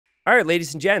All right,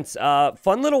 ladies and gents,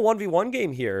 fun little 1v1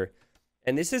 game here.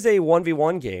 And this is a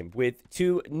 1v1 game with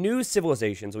two new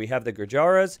civilizations. We have the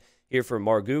Gurjaras here for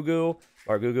Margou.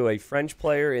 Margou, a French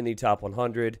player in the top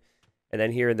 100. And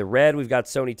then here in the red, we've got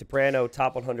Sony Toprano,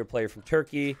 top 100 player from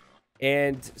Turkey.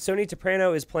 And Sony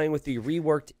Toprano is playing with the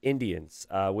reworked Indians.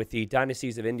 With the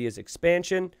Dynasties of India's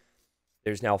expansion,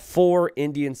 there's now 4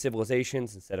 Indian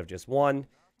civilizations instead of just one.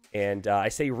 And I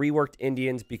say reworked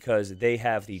Indians because they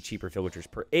have the cheaper villagers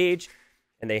per age,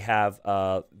 and they have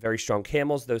very strong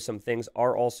camels, though some things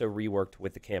are also reworked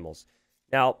with the camels.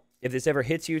 Now, if this ever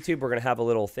hits YouTube, we're going to have a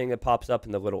little thing that pops up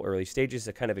in the little early stages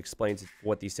that kind of explains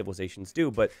what these civilizations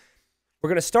do. But we're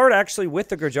going to start actually with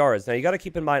the Gurjaras. Now, you got to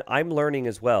keep in mind, I'm learning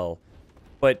as well.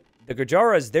 But the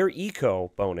Gurjaras, their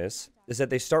eco bonus is that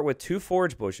they start with 2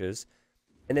 forage bushes,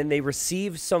 and then they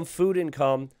receive some food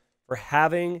income for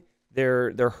having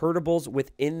their herdables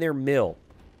within their mill.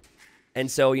 And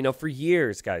so, you know, for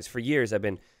years, guys, for years, I've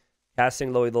been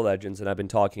casting Lowy the Legends, and I've been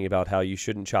talking about how you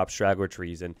shouldn't chop straggler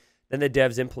trees. And then the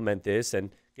devs implement this, and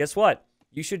guess what?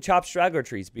 You should chop straggler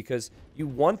trees because you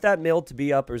want that mill to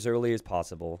be up as early as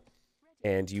possible,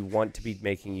 and you want to be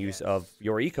making use of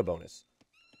your eco bonus.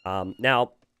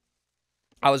 Now,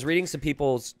 I was reading some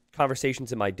people's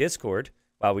conversations in my Discord.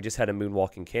 Wow, we just had a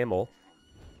moonwalking camel.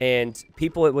 And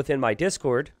people within my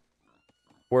Discord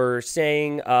were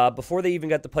saying, before they even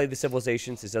got to play the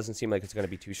civilizations, this doesn't seem like it's going to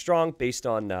be too strong, based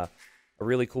on a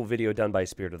really cool video done by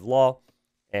Spirit of the Law.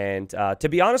 And to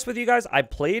be honest with you guys, I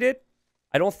played it.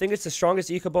 I don't think it's the strongest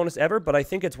eco bonus ever, but I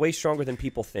think it's way stronger than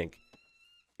people think.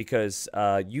 Because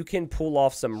you can pull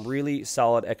off some really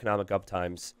solid economic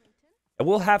uptimes. And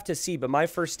we'll have to see, but my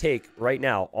first take right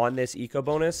now on this eco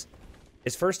bonus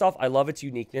is, first off, I love its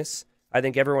uniqueness. I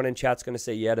think everyone in chat's going to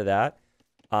say yeah to that.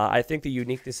 I think the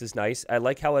uniqueness is nice. I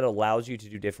like how it allows you to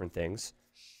do different things.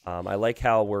 I like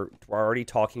how we're already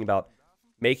talking about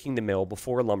making the mill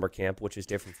before lumber camp, which is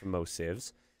different from most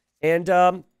civs. And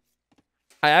I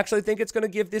actually think it's going to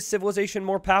give this civilization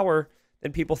more power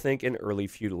than people think in early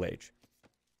feudal age.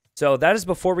 So that is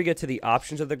before we get to the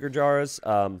options of the Gurjaras.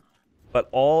 But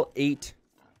all 8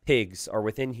 pigs are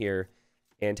within here.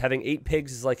 And having 8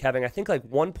 pigs is like having, I think, like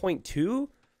 1.2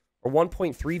 or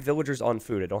 1.3 villagers on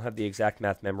food. I don't have the exact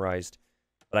math memorized.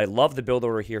 But I love the build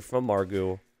order here from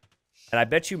Margou. And I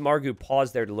bet you Margou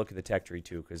paused there to look at the tech tree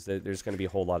too, because there's going to be a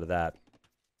whole lot of that.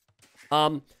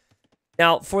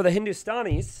 Now, for the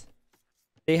Hindustanis,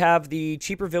 they have the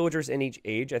cheaper villagers in each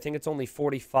age. I think it's only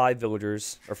 45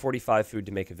 villagers, or 45 food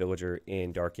to make a villager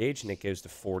in Dark Age, and it goes to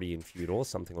 40 in Feudal,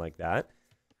 something like that.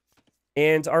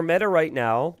 And our meta right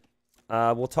now,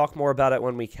 we'll talk more about it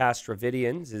when we cast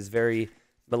Dravidians, is very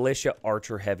militia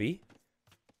archer heavy.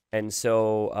 And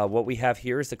so what we have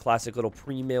here is the classic little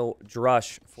pre-mill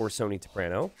drush for Sony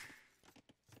Toprano.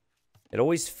 It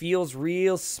always feels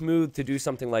real smooth to do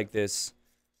something like this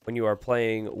when you are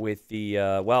playing with the,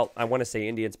 well, I want to say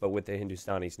Indians, but with the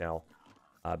Hindustanis now,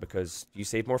 because you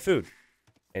save more food.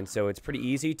 And so it's pretty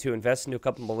easy to invest into a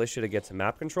couple militia to get some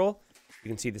map control. You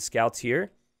can see the scouts here, and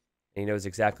he knows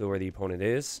exactly where the opponent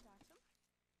is.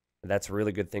 And that's a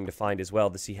really good thing to find as well,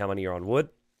 to see how many are on wood.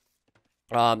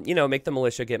 You know, make the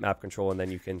militia get map control, and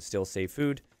then you can still save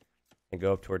food and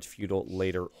go up towards feudal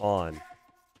later on.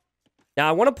 Now,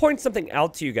 I want to point something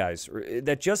out to you guys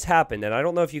that just happened, and I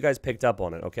don't know if you guys picked up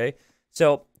on it, okay?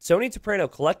 So, Sony Toprano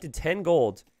collected 10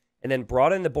 gold and then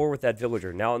brought in the board with that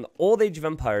villager. Now, in the old Age of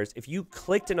Empires, if you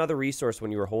clicked another resource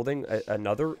when you were holding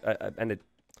a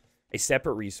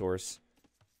separate resource,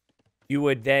 you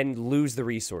would then lose the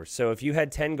resource. So, if you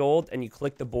had 10 gold and you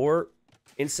clicked the board,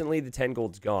 instantly the 10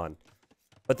 gold's gone.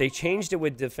 But they changed it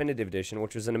with Definitive Edition,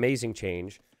 which was an amazing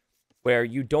change, where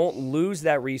you don't lose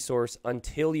that resource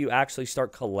until you actually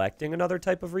start collecting another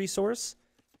type of resource.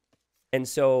 And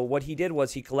so what he did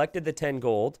was he collected the 10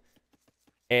 gold,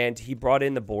 and he brought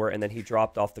in the boar, and then he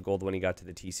dropped off the gold when he got to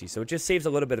the TC. So it just saves a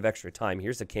little bit of extra time.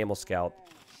 Here's the Camel Scout,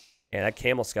 and that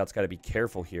Camel Scout's got to be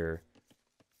careful here.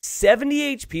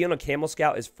 70 HP on a Camel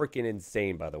Scout is freaking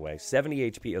insane, by the way.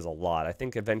 70 HP is a lot. I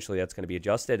think eventually that's going to be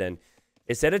adjusted, and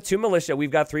instead of 2 militia,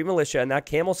 we've got 3 militia, and that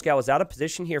Camel Scout was out of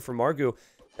position here for Margou.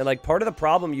 And, like, part of the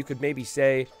problem you could maybe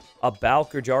say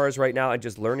about Gurjaras right now and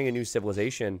just learning a new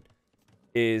civilization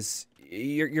is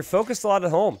you're focused a lot at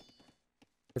home.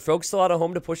 You're focused a lot at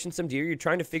home to push in some deer. You're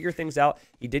trying to figure things out.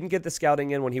 He didn't get the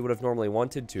scouting in when he would have normally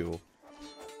wanted to.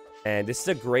 And this is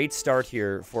a great start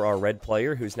here for our red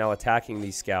player, who's now attacking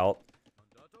the scout,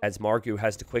 as Margou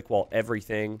has to quick wall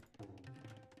everything.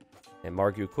 And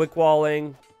Margou quick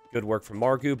walling. Good work from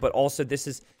Margou. But also, the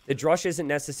drush isn't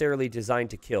necessarily designed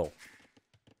to kill.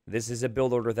 This is a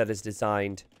build order that is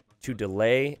designed to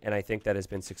delay, and I think that has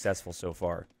been successful so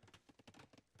far.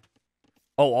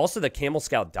 Oh, also the Camel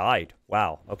Scout died.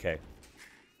 Wow, okay.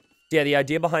 Yeah, the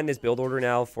idea behind this build order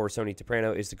now for Sony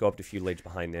Soprano is to go up to feudal age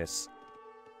behind this.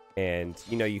 And,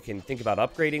 you know, you can think about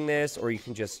upgrading this, or you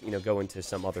can just, you know, go into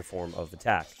some other form of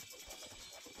attack.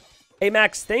 Hey,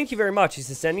 Max, thank you very much. He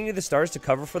says, sending you the stars to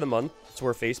cover for the month. It's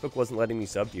where Facebook wasn't letting me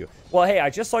sub to you. Well, hey,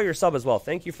 I just saw your sub as well.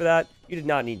 Thank you for that. You did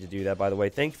not need to do that, by the way.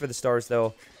 Thank you for the stars,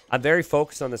 though. I'm very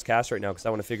focused on this cast right now because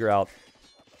I want to figure out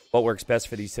what works best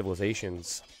for these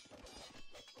civilizations.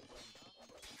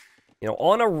 You know,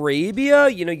 on Arabia,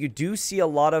 you know, you do see a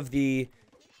lot of the...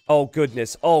 Oh,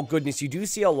 goodness. Oh, goodness. You do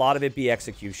see a lot of it be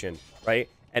execution, right?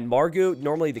 And Margou,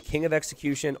 normally the king of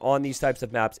execution on these types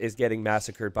of maps, is getting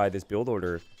massacred by this build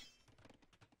order.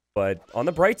 But on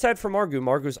the bright side for Margou,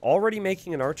 Margou's already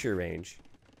making an archery range.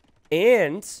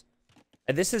 And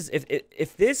this is...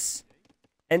 If this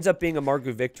ends up being a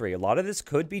Margou victory, a lot of this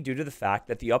could be due to the fact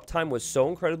that the uptime was so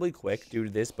incredibly quick due to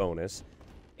this bonus.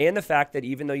 And the fact that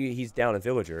even though he's down a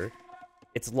villager,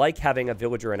 it's like having a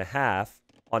villager and a half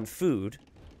on food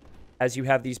as you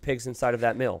have these pigs inside of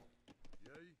that mill.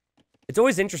 It's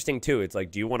always interesting, too. It's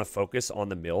like, do you want to focus on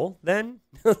the mill, then?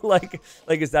 like,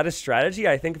 is that a strategy?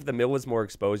 I think if the mill was more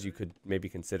exposed, you could maybe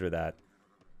consider that.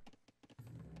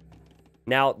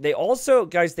 Now, they also,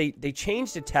 guys, they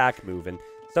changed attack move, and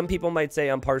some people might say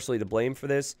I'm partially to blame for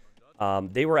this.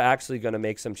 They were actually going to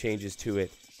make some changes to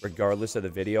it regardless of the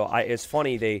video. It's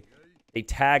funny, they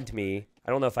tagged me. I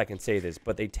don't know if I can say this,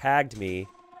 but they tagged me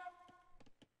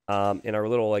in our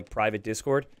little, like, private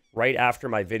Discord right after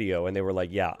my video, and they were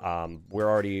like, yeah, we're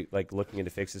already, like, looking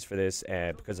into fixes for this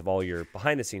and because of all your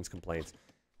behind-the-scenes complaints.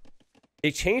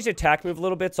 They changed attack move a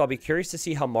little bit, so I'll be curious to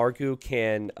see how Margou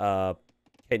can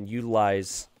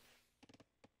utilize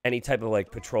any type of, like,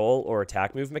 patrol or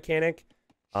attack move mechanic.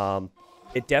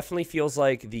 It definitely feels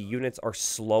like the units are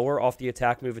slower off the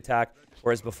attack move attack,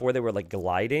 whereas before they were, like,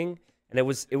 gliding. And it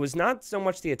was not so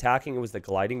much the attacking, it was the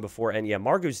gliding before. And yeah,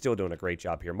 Margou's still doing a great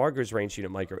job here. Margou's range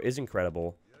unit micro is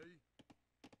incredible.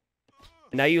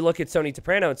 And now you look at Sony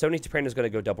Soprano, and Sony Soprano is going to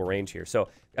go double range here. So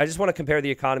I just want to compare the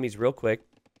economies real quick.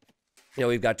 You know,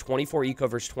 we've got 24 eco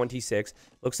versus 26.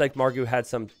 Looks like Margou had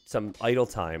some idle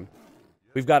time.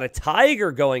 We've got a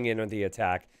tiger going in on the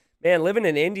attack. Man, living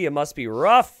in India must be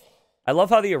rough. I love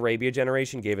how the Arabia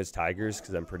generation gave us tigers,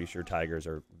 because I'm pretty sure tigers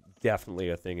are definitely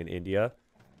a thing in India.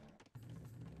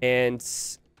 And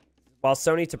while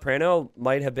Sony Soprano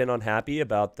might have been unhappy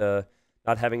about the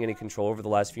not having any control over the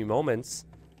last few moments,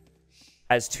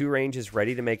 has 2 ranges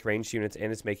ready to make ranged units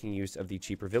and is making use of the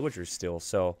cheaper villagers still.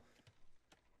 So,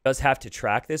 does have to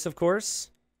track this, of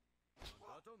course.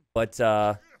 But,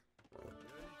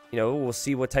 you know, we'll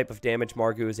see what type of damage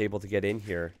Margou is able to get in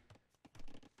here.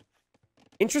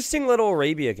 Interesting little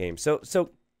Arabia game. So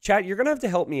chat, you're going to have to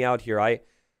help me out here.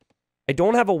 I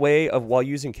don't have a way of, while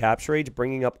using Capture Age,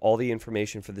 bringing up all the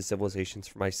information for the civilizations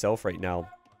for myself right now.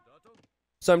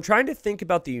 So I'm trying to think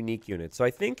about the unique units. So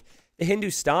I think the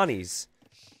Hindustanis,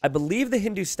 I believe the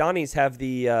Hindustanis have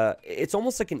the, it's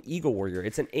almost like an Eagle Warrior.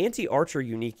 It's an anti-archer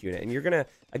unique unit. And you're going to,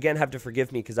 again, have to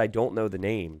forgive me because I don't know the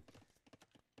name.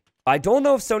 I don't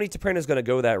know if Sony Soprano is going to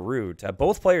go that route.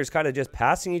 Both players kind of just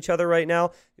passing each other right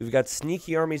now. We've got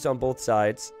sneaky armies on both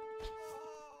sides.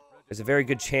 There's a very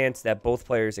good chance that both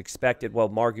players expected... Well,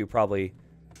 Margou probably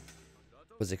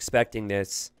was expecting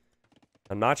this.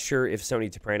 I'm not sure if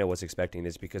Sony Soprano was expecting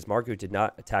this because Margou did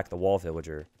not attack the wall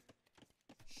villager.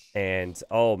 And,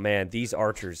 oh man, these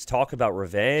archers. Talk about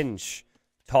revenge.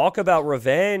 Talk about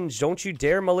revenge. Don't you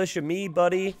dare militia me,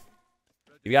 buddy.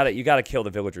 You gotta kill the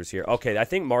villagers here. Okay, I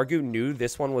think Margou knew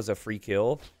this one was a free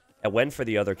kill and went for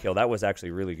the other kill. That was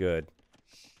actually really good.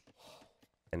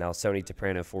 And now Sony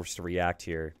Soprano forced to react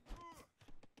here.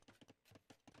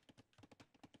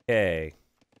 Okay.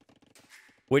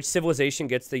 Which civilization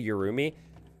gets the Urumi?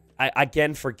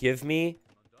 Again, forgive me.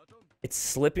 It's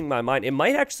slipping my mind. It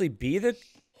might actually be the...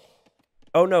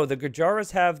 Oh, no. The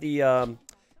Gurjaras have the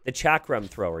Chakram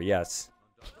thrower. Yes.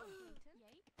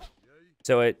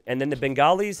 So and then the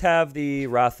Bengalis have the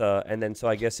Ratha. And then, so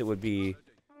I guess it would be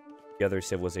the other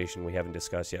civilization we haven't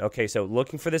discussed yet. Okay, so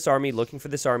looking for this army.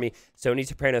 Sony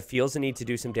Soprano feels the need to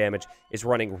do some damage. Is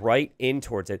running right in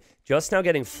towards it. Just now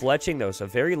getting fletching, though. So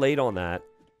very late on that.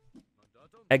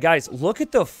 And guys, look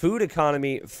at the food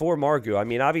economy for Margou. I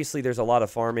mean, obviously, there's a lot of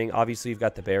farming. Obviously, you've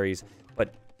got the berries.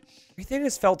 But everything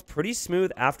has felt pretty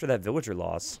smooth after that villager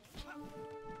loss.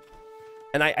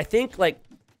 And I think, like,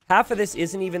 half of this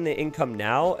isn't even the income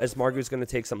now, as Margou's going to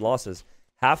take some losses.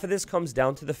 Half of this comes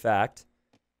down to the fact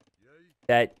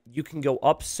that you can go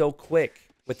up so quick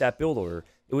with that build order.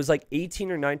 It was like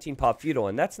 18 or 19 pop feudal,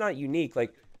 and that's not unique.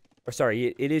 Like, or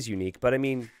sorry, it is unique. But, I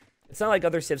mean, It's not like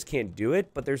other civs can't do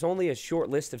it, but there's only a short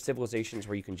list of civilizations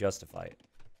where you can justify it.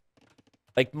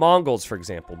 Like Mongols, for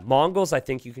example. Mongols, I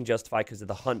think you can justify because of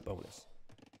the hunt bonus.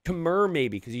 Khmer,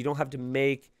 maybe, because you don't have to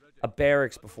make a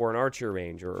barracks before an archer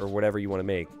range or whatever you want to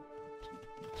make.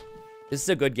 This is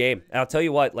a good game. And I'll tell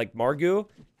you what, like, Margou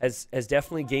has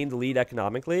definitely gained the lead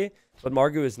economically, but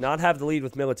Margou does not have the lead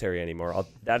with military anymore.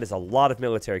 That is a lot of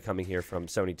military coming here from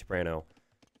Sony Teprano.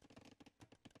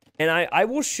 And I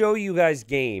will show you guys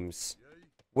games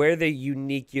where the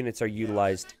unique units are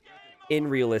utilized in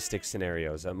realistic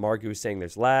scenarios. Margou is saying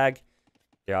there's lag.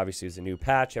 There obviously is a new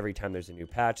patch. Every time there's a new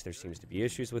patch, there seems to be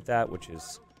issues with that, which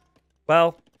is,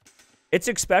 well, it's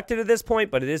expected at this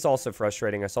point, but it is also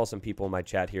frustrating. I saw some people in my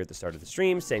chat here at the start of the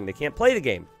stream saying they can't play the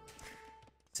game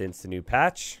since the new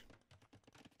patch.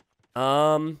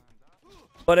 But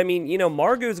I mean, you know,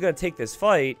 Margou is going to take this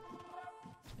fight,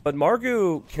 but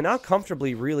Margou cannot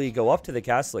comfortably really go up to the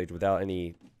castle age without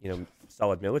any, you know,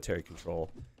 solid military control.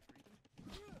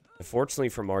 Fortunately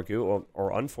for Margou,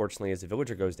 or unfortunately as the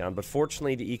villager goes down, but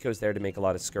fortunately the eco's there to make a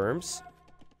lot of skirms.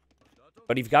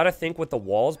 But you've got to think with the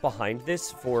walls behind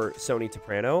this for Sony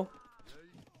Teprano,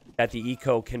 that the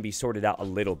eco can be sorted out a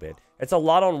little bit. It's a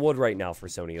lot on wood right now for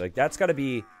Sony. Like, that's got to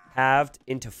be halved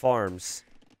into farms.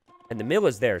 And the mill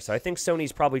is there, so I think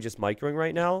Sony's probably just microing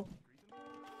right now.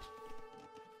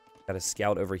 Got a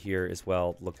scout over here as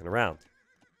well, looking around.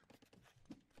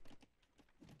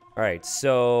 Alright,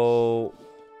 so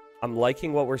I'm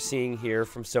liking what we're seeing here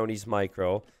from Sony's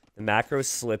micro. The macro's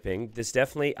slipping. This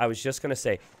definitely, I was just going to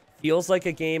say, feels like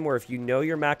a game where if you know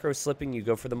your macro's slipping, you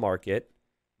go for the market.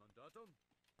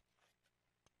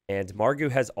 And Margou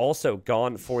has also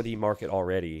gone for the market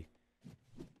already.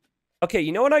 Okay,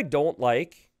 you know what I don't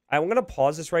like? I'm going to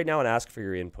pause this right now and ask for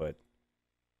your input.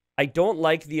 I don't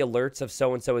like the alerts of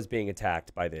so-and-so is being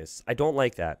attacked by this. I don't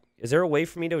like that. Is there a way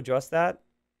for me to adjust that?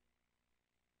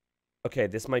 Okay,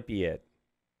 this might be it.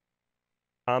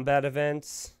 Combat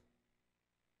events.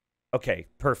 Okay,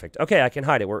 perfect. Okay, I can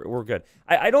hide it. We're good.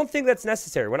 I don't think that's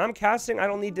necessary. When I'm casting, I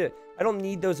don't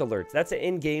need those alerts. That's an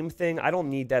in-game thing. I don't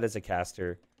need that as a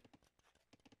caster.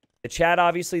 The chat,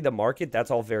 obviously, the market,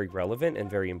 that's all very relevant and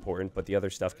very important, but the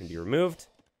other stuff can be removed.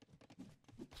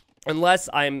 Unless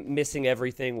I'm missing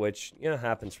everything, which, you know,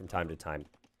 happens from time to time.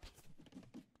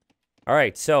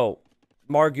 Alright, so,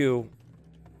 Margou,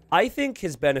 I think,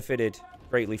 has benefited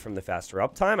greatly from the faster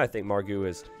uptime. I think Margou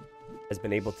has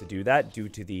been able to do that due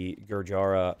to the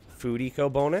Gurjara food eco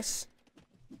bonus.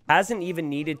 Hasn't even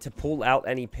needed to pull out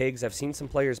any pigs. I've seen some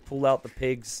players pull out the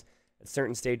pigs at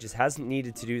certain stages. Hasn't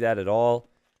needed to do that at all.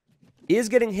 Is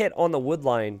getting hit on the wood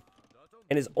line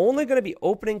and is only going to be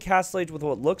opening Castle Age with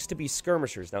what looks to be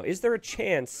skirmishers. Now, is there a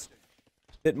chance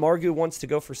that Margou wants to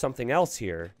go for something else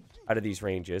here out of these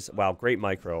ranges? Wow, great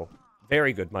micro.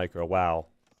 Very good micro, wow.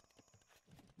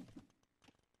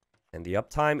 And the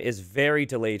uptime is very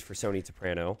delayed for Sony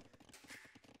Teprano,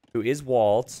 who is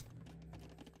walled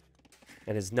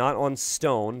and is not on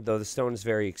stone, though the stone is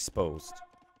very exposed.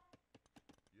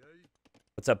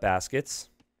 What's up, Baskets?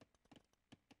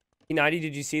 P90,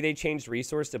 did you see they changed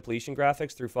resource depletion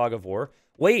graphics through Fog of War?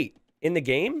 Wait, in the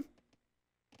game?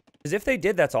 Because if they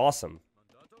did, that's awesome.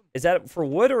 Is that for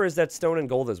wood or is that stone and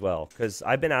gold as well? Because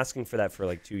I've been asking for that for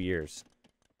like 2 years.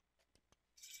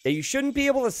 Yeah, you shouldn't be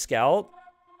able to scout.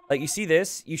 Like, you see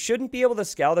this? You shouldn't be able to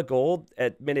scout a gold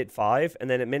at minute 5 and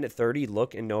then at minute 30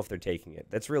 look and know if they're taking it.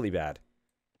 That's really bad.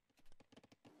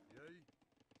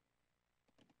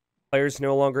 Players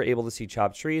no longer able to see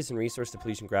chopped trees and resource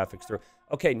depletion graphics through.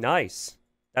 Okay, nice.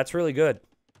 That's really good.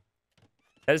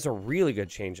 That is a really good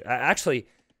change. Actually,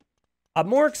 I'm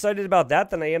more excited about that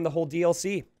than I am the whole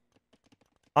DLC.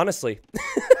 Honestly.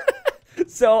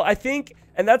 So I think,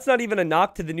 and that's not even a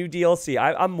knock to the new DLC.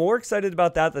 I'm more excited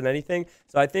about that than anything.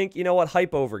 So I think, you know what?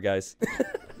 Hype over, guys.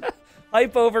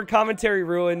 Hype over, commentary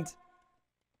ruined.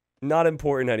 Not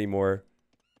important anymore.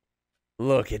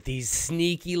 Look at these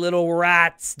sneaky little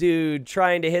rats, dude.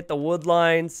 Trying to hit the wood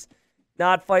lines.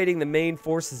 Not fighting the main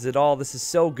forces at all. This is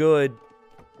so good.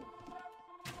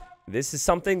 This is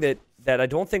something that I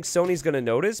don't think Sony's going to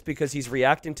notice because he's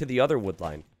reacting to the other wood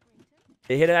line.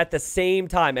 They hit it at the same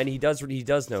time, and he does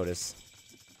notice.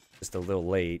 Just a little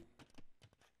late.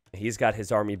 He's got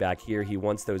his army back here. He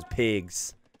wants those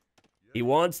pigs. He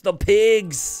wants the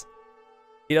pigs!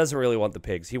 He doesn't really want the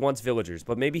pigs. He wants villagers,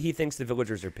 but maybe he thinks the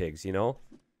villagers are pigs, you know?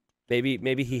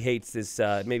 Maybe he hates this,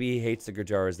 maybe he hates the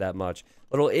Gurjaras that much.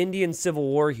 Little Indian civil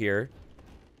war here.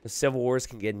 The civil wars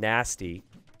can get nasty.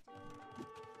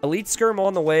 Elite skirm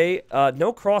on the way.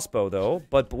 No crossbow, though,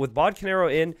 but with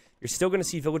Bodcanero in, you're still going to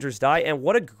see villagers die, and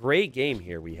what a great game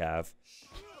here we have.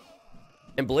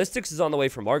 And Ballistics is on the way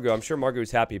for Margou. I'm sure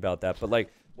Margou's happy about that. But,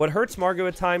 like, what hurts Margou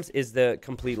at times is the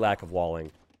complete lack of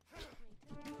walling.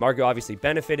 Margou obviously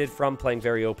benefited from playing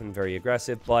very open, very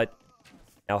aggressive, but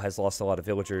now has lost a lot of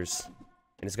villagers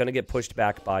and is going to get pushed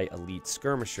back by Elite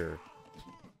Skirmisher.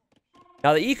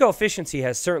 Now, the eco efficiency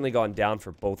has certainly gone down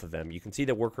for both of them. You can see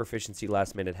the worker efficiency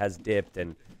last minute has dipped,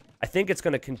 and I think it's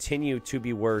going to continue to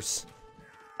be worse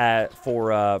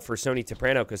for Sony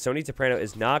Teprano, because Sony Teprano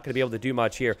is not going to be able to do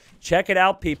much here. Check it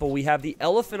out, people. We have the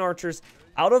Elephant Archers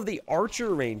out of the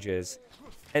Archer ranges,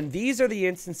 and these are the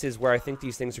instances where I think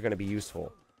these things are going to be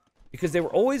useful. Because they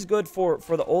were always good for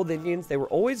the old Indians. They were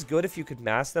always good if you could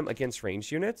mass them against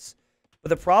ranged units. But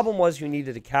the problem was you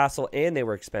needed a castle, and they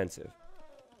were expensive.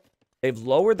 They've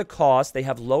lowered the cost. They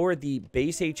have lowered the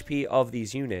base HP of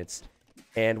these units.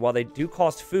 And while they do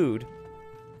cost food,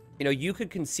 you know, you could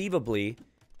conceivably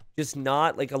just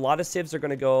not... Like, a lot of civs are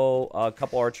going to go a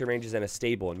couple archer ranges and a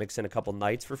stable and mix in a couple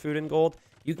knights for food and gold.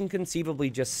 You can conceivably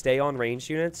just stay on ranged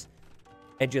units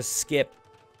and just skip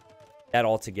that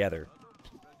altogether.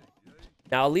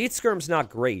 Now, Elite Skirm's not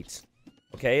great,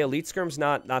 okay? Elite Skirm's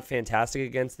not fantastic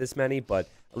against this many, but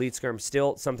Elite Skirm's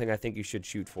still something I think you should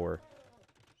shoot for.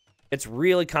 It's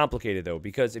really complicated, though,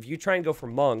 because if you try and go for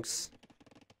monks,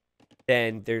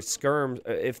 then there's skirms.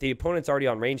 If the opponent's already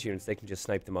on range units, they can just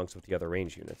snipe the monks with the other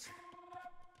range units.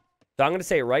 So I'm going to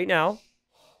say right now,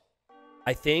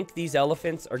 I think these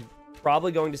elephants are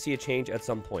probably going to see a change at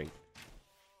some point.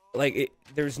 Like,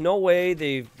 there's no way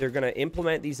they're going to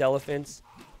implement these elephants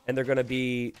and they're going to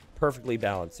be perfectly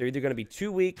balanced. They're either going to be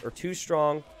too weak or too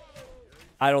strong.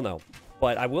 I don't know.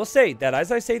 But I will say that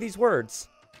as I say these words,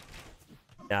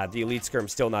 nah, the Elite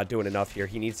Skirm's still not doing enough here.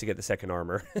 He needs to get the second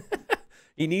armor.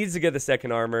 He needs to get the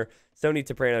second armor. Sony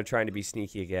Teprano trying to be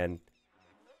sneaky again.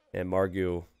 And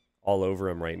Margou all over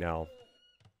him right now.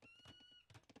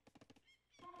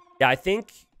 Yeah, I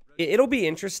think it'll be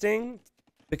interesting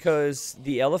because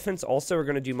the elephants also are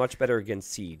going to do much better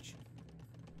against siege.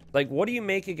 Like, what do you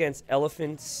make against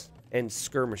elephants and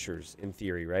skirmishers, in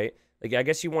theory, right? Like, I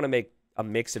guess you want to make a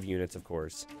mix of units, of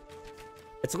course.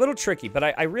 It's a little tricky, but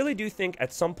I really do think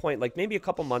at some point, like maybe a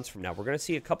couple months from now, we're going to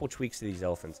see a couple tweaks to these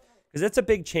elephants. Because it's a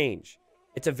big change.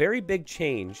 It's a very big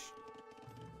change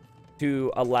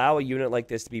to allow a unit like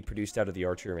this to be produced out of the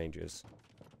archer ranges.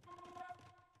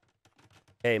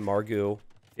 Okay, Margou,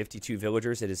 52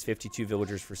 villagers. It is 52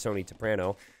 villagers for Sony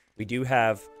Teprano. We do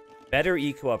have better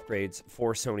eco upgrades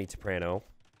for Sony Teprano.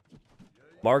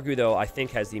 Margou, though, I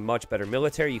think has the much better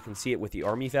military. You can see it with the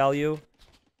army value.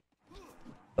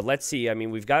 But let's see. I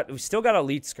mean, we've still got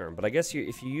Elite Skirm, but I guess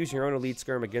if you use your own Elite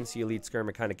Skirm against the Elite Skirm,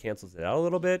 it kind of cancels it out a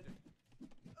little bit.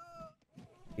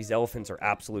 These elephants are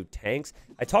absolute tanks.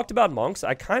 I talked about monks.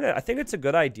 I think it's a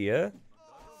good idea.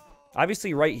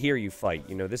 Obviously, right here you fight.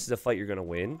 You know, this is a fight you're going to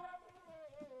win.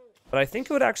 But I think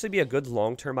it would actually be a good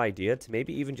long-term idea to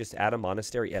maybe even just add a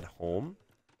monastery at home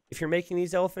if you're making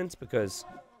these elephants, because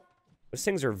those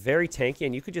things are very tanky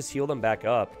and you could just heal them back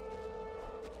up.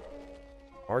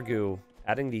 Margou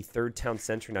adding the third town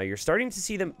center now. You're starting to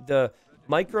see the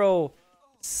micro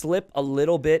slip a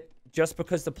little bit just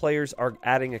because the players are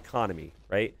adding economy,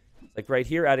 right? Like right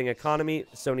here, adding economy,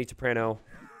 Sony Teprano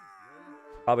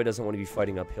probably doesn't want to be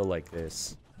fighting uphill like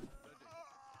this.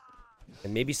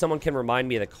 And maybe someone can remind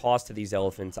me of the cost of these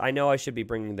elephants. I know I should be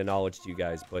bringing the knowledge to you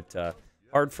guys, but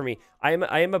hard for me. I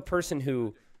am a person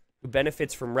who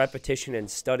benefits from repetition and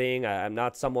studying. I'm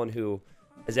not someone who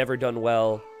has ever done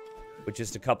well with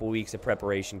just a couple weeks of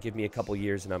preparation. Give me a couple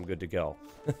years and I'm good to go.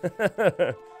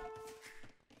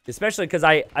 Especially because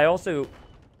I also,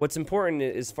 what's important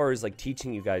as far as like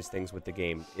teaching you guys things with the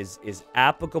game is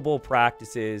applicable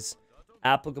practices,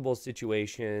 applicable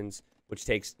situations, which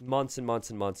takes months and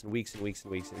months and months and weeks and weeks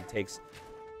and weeks, and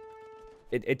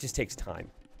it just takes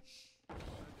time.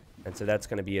 And so that's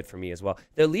going to be it for me as well.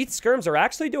 The Elite Skirms are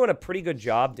actually doing a pretty good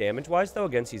job damage-wise, though,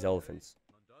 against these elephants.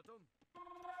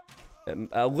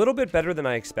 A little bit better than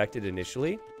I expected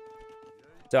initially.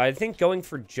 So I think going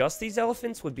for just these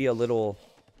elephants would be a little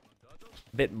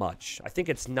bit much. I think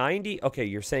it's 90. Okay,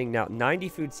 you're saying now 90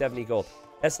 food, 70 gold.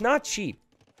 That's not cheap.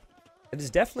 It is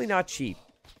definitely not cheap.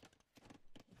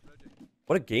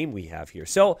 What a game we have here.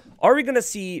 So, are we going to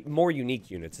see more unique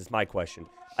units is my question.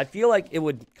 I feel like it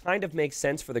would kind of make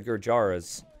sense for the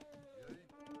Gurjaras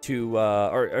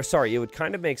to, sorry, it would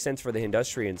kind of make sense for the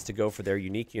Hindustrians to go for their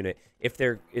unique unit if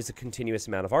there is a continuous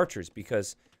amount of archers,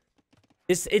 because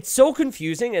it's so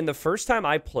confusing, and the first time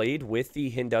I played with the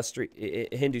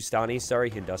Hindustanis, sorry,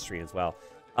 Hindustrians, wow,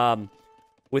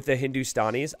 with the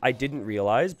Hindustanis, I didn't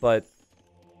realize, but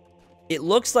it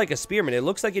looks like a spearman. It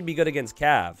looks like it'd be good against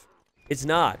Cav. It's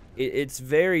not. It's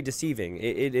very deceiving.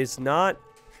 It is not.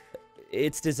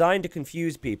 It's designed to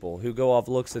confuse people who go off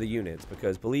looks of the units,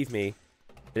 because believe me,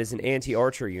 it is an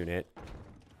anti-archer unit.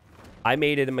 I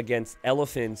mated him against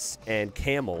elephants and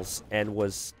camels and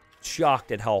was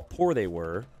shocked at how poor they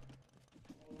were.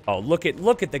 Oh, look at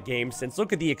the game sense.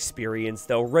 Look at the experience,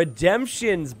 though.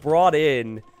 Redemption's brought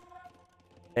in.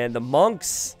 And the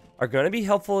monks are going to be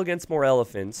helpful against more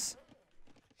elephants.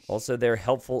 Also, they're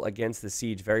helpful against the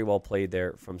siege. Very well played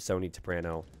there from Sony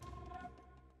Teprano.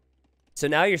 So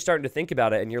now you're starting to think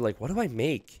about it, and you're like, what do I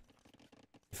make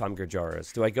if I'm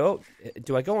Gurjaras? Do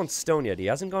I go on stone yet? He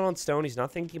hasn't gone on stone. He's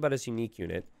not thinking about his unique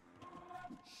unit.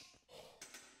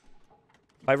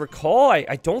 If I recall,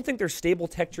 I don't think their stable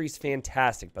tech tree is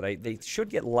fantastic, but they should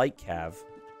get light cav.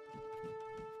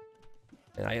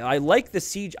 And I like the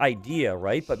siege idea,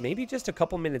 right? But maybe just a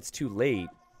couple minutes too late.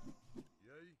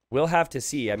 We'll have to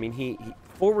see. I mean, he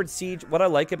forward siege. What I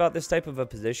like about this type of a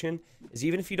position is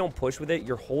even if you don't push with it,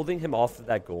 you're holding him off of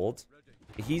that gold.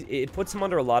 It puts him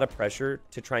under a lot of pressure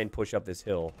to try and push up this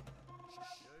hill.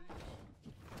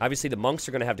 Obviously, the monks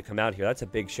are going to have to come out here. That's a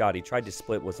big shot. He tried to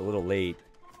split, was a little late.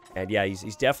 And yeah,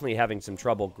 he's definitely having some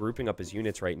trouble grouping up his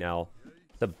units right now.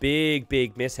 The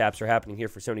big mishaps are happening here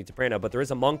for Sony Teprano, but there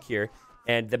is a monk here.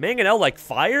 And the Mangonel, like,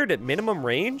 fired at minimum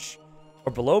range?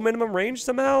 Or below minimum range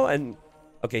somehow? And,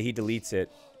 okay, he deletes it.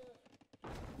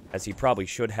 As he probably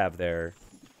should have there.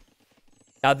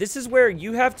 Now, this is where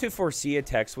you have to foresee a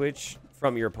tech switch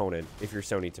from your opponent, if you're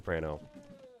Sony Teprano.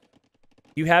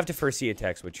 You have to foresee a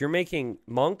tech switch. You're making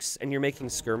monks and you're making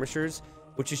skirmishers,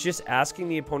 which is just asking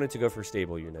the opponent to go for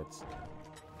stable units.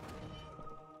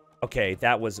 Okay,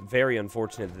 that was very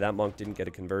unfortunate that monk didn't get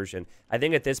a conversion. I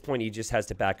think at this point, he just has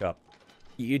to back up.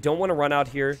 You don't want to run out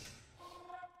here.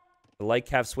 The light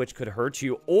cav switch could hurt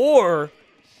you, or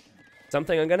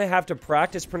something I'm going to have to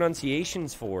practice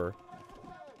pronunciations for.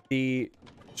 The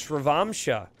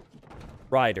Shrivamsha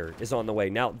rider is on the way.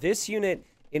 Now, this unit,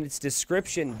 in its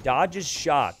description, dodges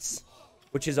shots,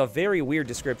 which is a very weird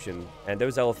description. And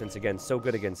those elephants, again, so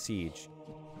good against siege.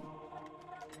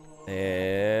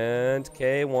 And,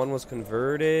 okay, one was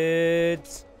converted.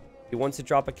 He wants to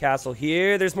drop a castle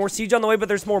here. There's more siege on the way, but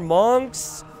there's more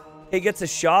monks. He gets a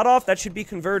shot off. That should be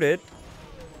converted.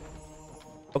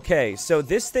 Okay, so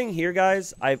this thing here,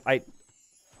 guys, I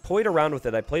toyed around with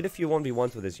it. I played a few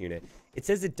 1v1s with this unit. It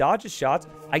says it dodges shots.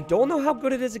 I don't know how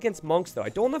good it is against monks, though. I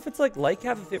don't know if it's like light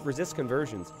cav if it resists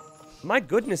conversions. My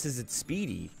goodness, is it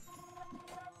speedy.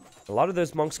 A lot of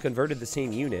those monks converted the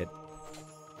same unit.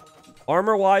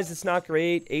 Armor-wise, it's not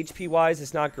great. HP-wise,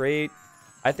 it's not great.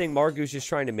 I think Margou's just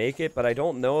trying to make it, but I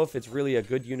don't know if it's really a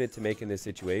good unit to make in this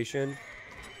situation.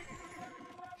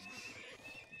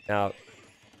 Now,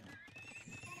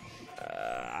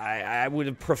 I would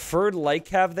have preferred light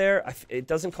cav there. It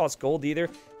doesn't cost gold either.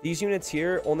 These units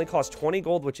here only cost 20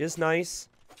 gold, which is nice.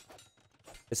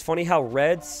 It's funny how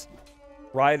reds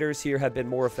riders here have been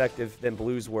more effective than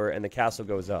blues were, and the castle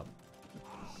goes up.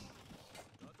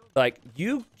 Like,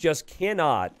 you just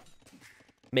cannot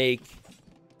make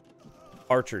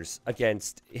archers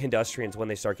against Hindustrians when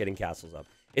they start getting castles up.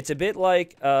 It's a bit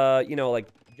like, you know, like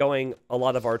going a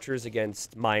lot of archers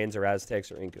against Mayans or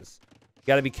Aztecs or Incas. You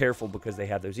got to be careful because they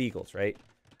have those eagles, right?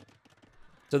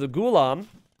 So the Gulam,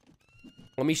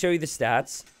 let me show you the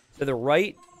stats. So the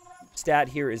right stat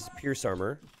here is pierce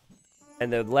armor,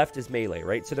 and the left is melee,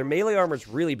 right? So their melee armor is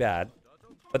really bad,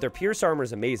 but their pierce armor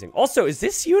is amazing. Also, is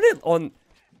this unit on...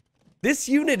 This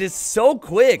unit is so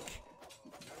quick.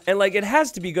 And, like, it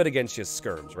has to be good against just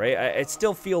skirms, right? I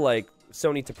still feel like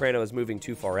Sony Teprano is moving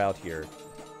too far out here.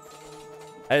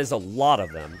 That is a lot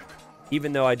of them.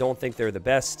 Even though I don't think they're the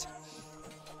best.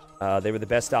 They were the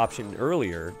best option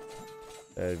earlier.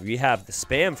 We have the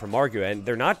spam from Margou, and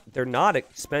they're not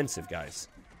expensive, guys.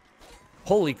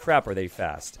 Holy crap, are they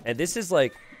fast. And this is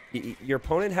like, your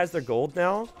opponent has their gold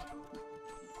now.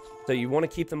 So you want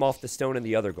to keep them off the stone and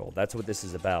the other gold. That's what this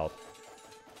is about.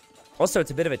 Also,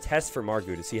 it's a bit of a test for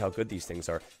Margou to see how good these things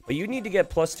are. But you need to get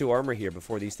 +2 armor here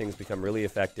before these things become really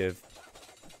effective.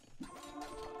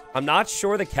 I'm not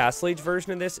sure the Castle Age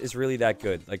version of this is really that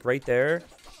good. Like, right there.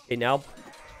 Okay,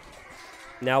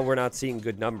 now we're not seeing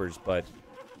good numbers, but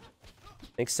I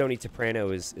think Sony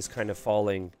Teprano is kind of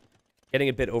falling, getting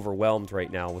a bit overwhelmed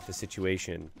right now with the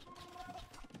situation.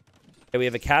 Okay, we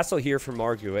have a castle here for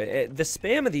Margou. The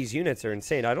spam of these units are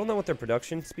insane. I don't know what their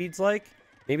production speed's like.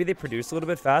 Maybe they produce a little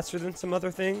bit faster than some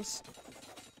other things.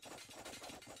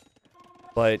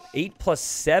 But 8 +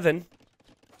 7.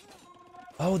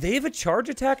 Oh, they have a charge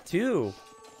attack too.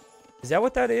 Is that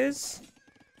what that is?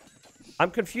 I'm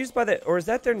confused by that. Or is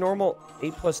that their normal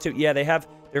 8 + 2? Yeah, they have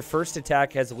their first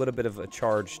attack has a little bit of a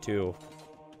charge, too.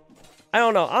 I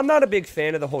don't know. I'm not a big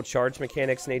fan of the whole charge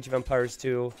mechanics in Age of Empires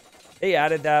 2. They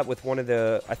added that with one of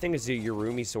the, I think it's the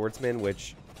Urumi Swordsman,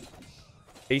 which,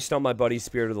 based on my buddy's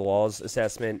Spirit of the Laws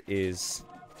assessment, is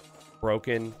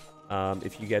broken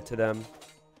if you get to them.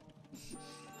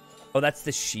 Oh, that's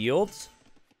the shields?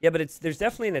 Yeah, but there's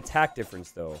definitely an attack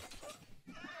difference, though.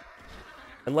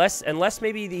 Unless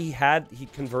maybe he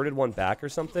converted one back or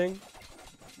something.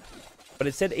 But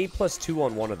it said 8+2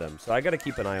 on one of them, so I gotta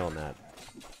keep an eye on that.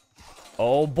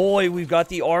 Oh boy, we've got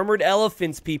the armored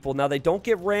elephants, people. Now, they don't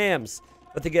get rams,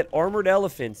 but they get armored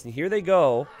elephants, and here they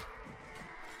go.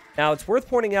 Now, it's worth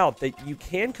pointing out that you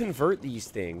can convert these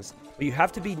things, but you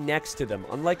have to be next to them,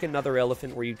 unlike another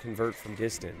elephant where you convert from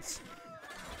distance.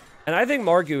 And I think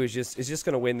Margou is just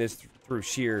going to win this through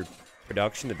sheer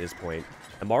production at this point.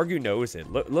 And Margou knows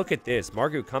it. Look at this.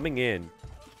 Margou coming in.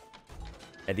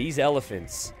 And these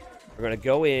elephants are going to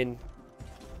go in,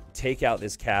 take out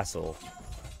this castle.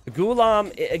 The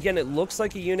Gulam, again, it looks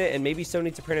like a unit, and maybe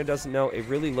Sony Soprano doesn't know. It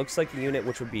really looks like a unit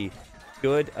which would be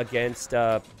good against, you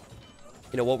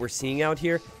know, what we're seeing out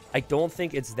here. I don't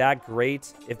think it's that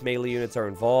great if melee units are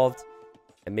involved.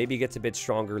 And maybe it gets a bit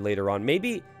stronger later on.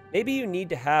 Maybe you need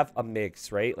to have a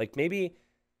mix, right? Like, maybe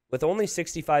with only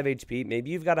 65 HP, maybe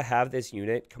you've got to have this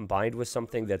unit combined with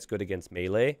something that's good against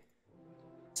melee.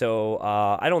 So,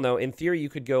 I don't know. In theory, you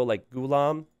could go, like,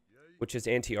 Gulam, which is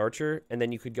anti-archer, and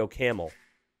then you could go Camel.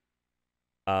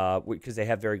 Because they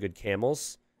have very good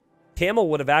camels. Camel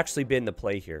would have actually been the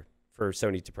play here for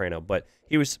Sony Soprano, but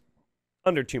he was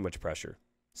under too much pressure.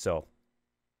 So,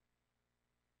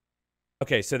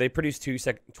 okay, so they produce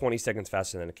 20 seconds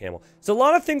faster than a camel. So a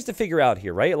lot of things to figure out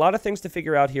here, right? A lot of things to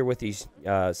figure out here with these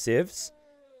civs.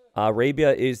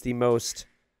 Arabia is the most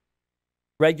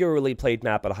regularly played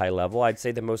map at a high level. I'd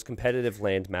say the most competitive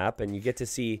land map, and you get to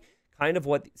see kind of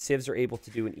what civs are able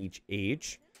to do in each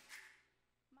age.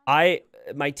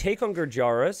 My take on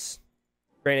Gurjaras,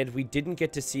 granted, we didn't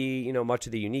get to see, you know, much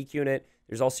of the unique unit.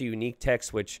 There's also unique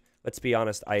text, which, let's be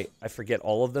honest, I forget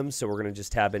all of them, so we're going to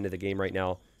just tab into the game right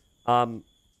now.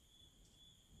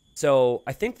 So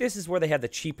I think this is where they have the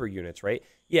cheaper units, right?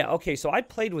 Yeah, okay, so I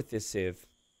played with this civ,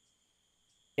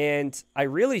 and I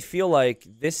really feel like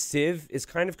this civ is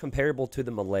kind of comparable to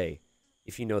the Malay,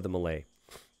 if you know the Malay.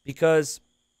 Because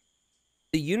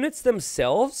the units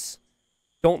themselves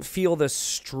don't feel the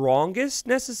strongest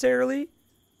necessarily.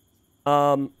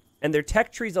 And their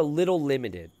tech tree's a little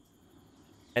limited.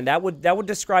 And that would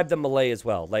describe the Malay as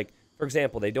well. Like, for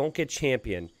example, they don't get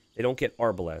champion. They don't get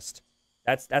arbalest.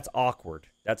 That's awkward.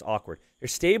 That's awkward. Their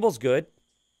stable's good.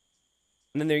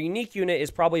 And then their unique unit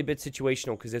is probably a bit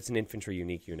situational because it's an infantry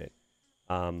unique unit.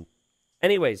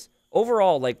 Anyways,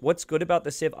 overall, like, what's good about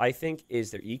the Civ, I think, is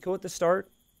their eco at the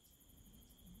start.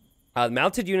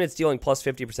 Mounted units dealing plus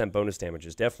 50% bonus damage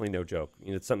is definitely no joke.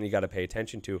 You know, it's something you got to pay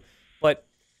attention to. But,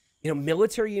 you know,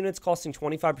 military units costing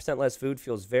 25% less food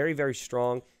feels very, very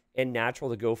strong and natural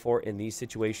to go for in these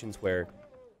situations where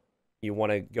you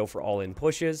want to go for all-in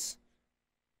pushes.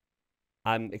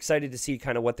 I'm excited to see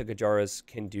kind of what the Gurjaras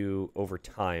can do over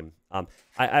time.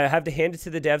 I have to hand it to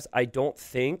the devs. I don't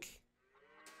think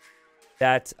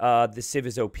that the Civ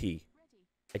is OP.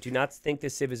 I do not think the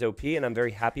Civ is OP, and I'm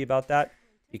very happy about that,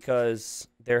 because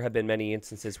there have been many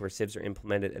instances where civs are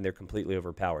implemented and they're completely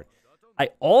overpowered. I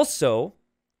also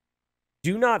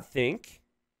do not think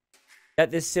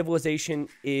that this civilization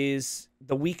is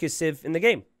the weakest civ in the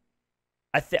game.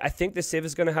 I think the civ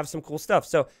is going to have some cool stuff,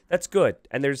 so that's good.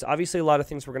 And there's obviously a lot of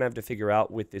things we're going to have to figure out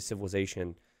with this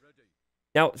civilization.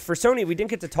 Now, for Sony, we didn't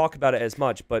get to talk about it as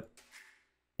much, but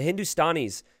the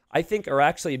Hindustanis, I think, are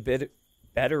actually a bit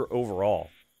better overall.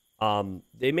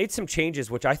 They made some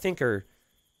changes, which I think are...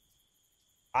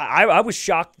 I was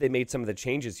shocked they made some of the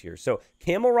changes here. So,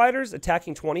 camel riders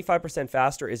attacking 25%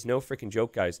 faster is no freaking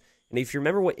joke, guys. And if you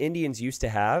remember what Indians used to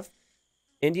have,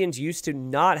 Indians used to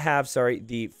not have,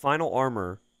 the final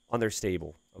armor on their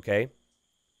stable, okay?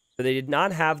 So they did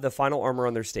not have the final armor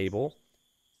on their stable.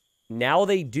 Now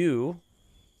they do.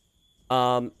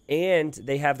 And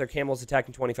they have their camels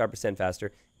attacking 25%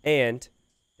 faster. And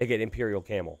they get Imperial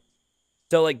Camel.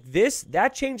 So, like,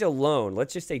 that change alone,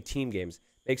 let's just say team games,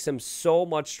 makes them so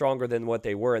much stronger than what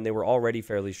they were, and they were already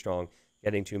fairly strong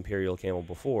getting to Imperial Camel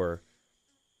before.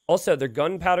 Also, their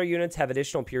gunpowder units have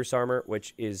additional pierce armor,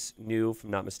 which is new, if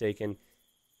I'm not mistaken.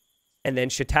 And then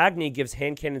Shatagni gives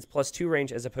hand cannons +2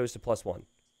 range as opposed to +1.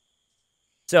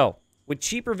 So, with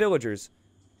cheaper villagers,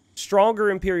 stronger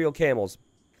Imperial Camels,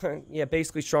 yeah,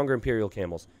 basically stronger Imperial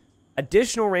Camels,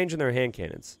 additional range in their hand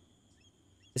cannons.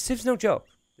 The Civ's no joke.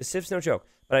 The Civ's no joke.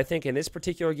 But I think in this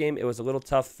particular game, it was a little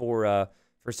tough for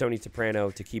for Sony Soprano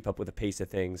to keep up with the pace of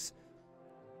things.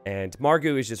 And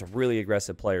Margou is just a really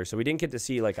aggressive player. So we didn't get to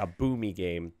see like a boomy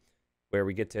game where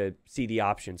we get to see the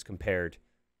options compared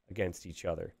against each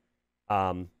other.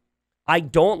 I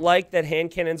don't like that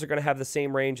hand cannons are going to have the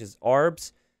same range as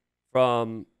ARBs.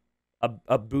 From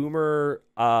a boomer,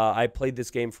 I played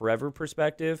this game forever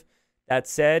perspective. That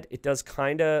said, it does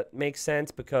kind of make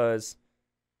sense because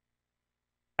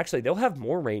actually they'll have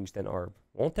more range than ARB,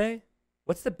 won't they?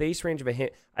 What's the base range of a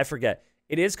hand? I forget.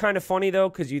 It is kind of funny though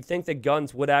because you'd think the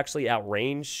guns would actually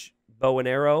outrange bow and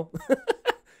arrow.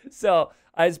 So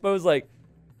I suppose like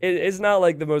it's not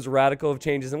like the most radical of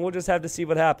changes, and we'll just have to see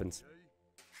what happens.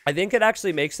 I think it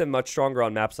actually makes them much stronger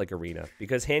on maps like Arena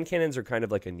because hand cannons are kind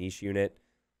of like a niche unit.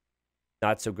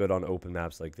 Not so good on open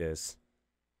maps like this.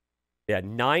 Yeah,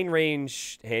 9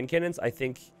 range hand cannons, I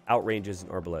think, outranges an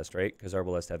Arbalest, right? Because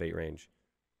Arbalest have 8 range.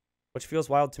 Which feels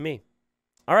wild to me.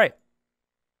 All right.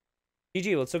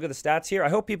 GG, let's look at the stats here. I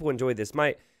hope people enjoyed this.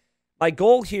 My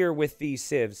goal here with these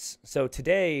civs, so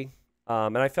today,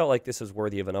 and I felt like this was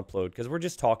worthy of an upload because we're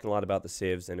just talking a lot about the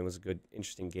civs and it was a good,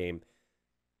 interesting game.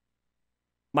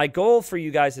 My goal for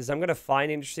you guys is I'm going to find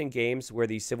interesting games where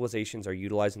these civilizations are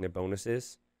utilizing their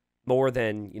bonuses more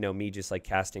than, you know, me just like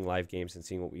casting live games and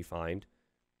seeing what we find.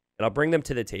 And I'll bring them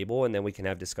to the table and then we can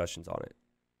have discussions on it.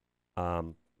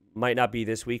 Might not be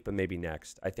this week, but maybe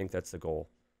next. I think that's the goal.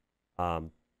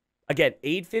 Again,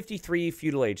 853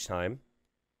 feudal age time.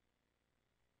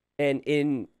 And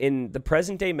in the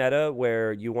present day meta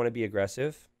where you want to be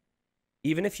aggressive,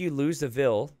 even if you lose the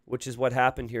Vil, which is what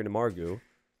happened here to Margou,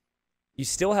 you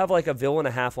still have like a Vil and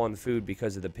a half on food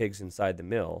because of the pigs inside the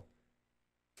mill.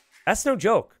 That's no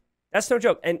joke. That's no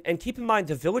joke. And keep in mind,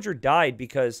 the villager died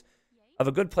because of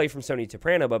a good play from Sony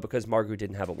Soprano, but because Margou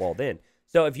didn't have it walled in.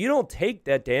 So if you don't take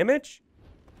that damage,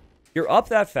 you're up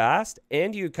that fast,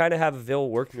 and you kind of have a Vil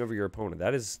working over your opponent.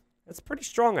 That's pretty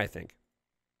strong, I think.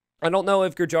 I don't know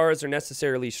if Gurjaras are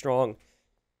necessarily strong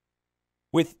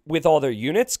with all their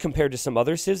units compared to some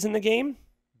other civs in the game.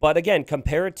 But again,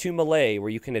 compare it to Melee, where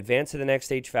you can advance to the next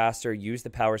stage faster, use the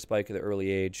power spike of the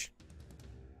early age,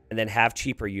 and then have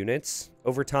cheaper units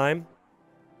over time.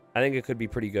 I think it could be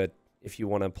pretty good if you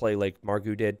want to play like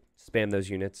Margou did, spam those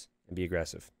units, and be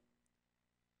aggressive.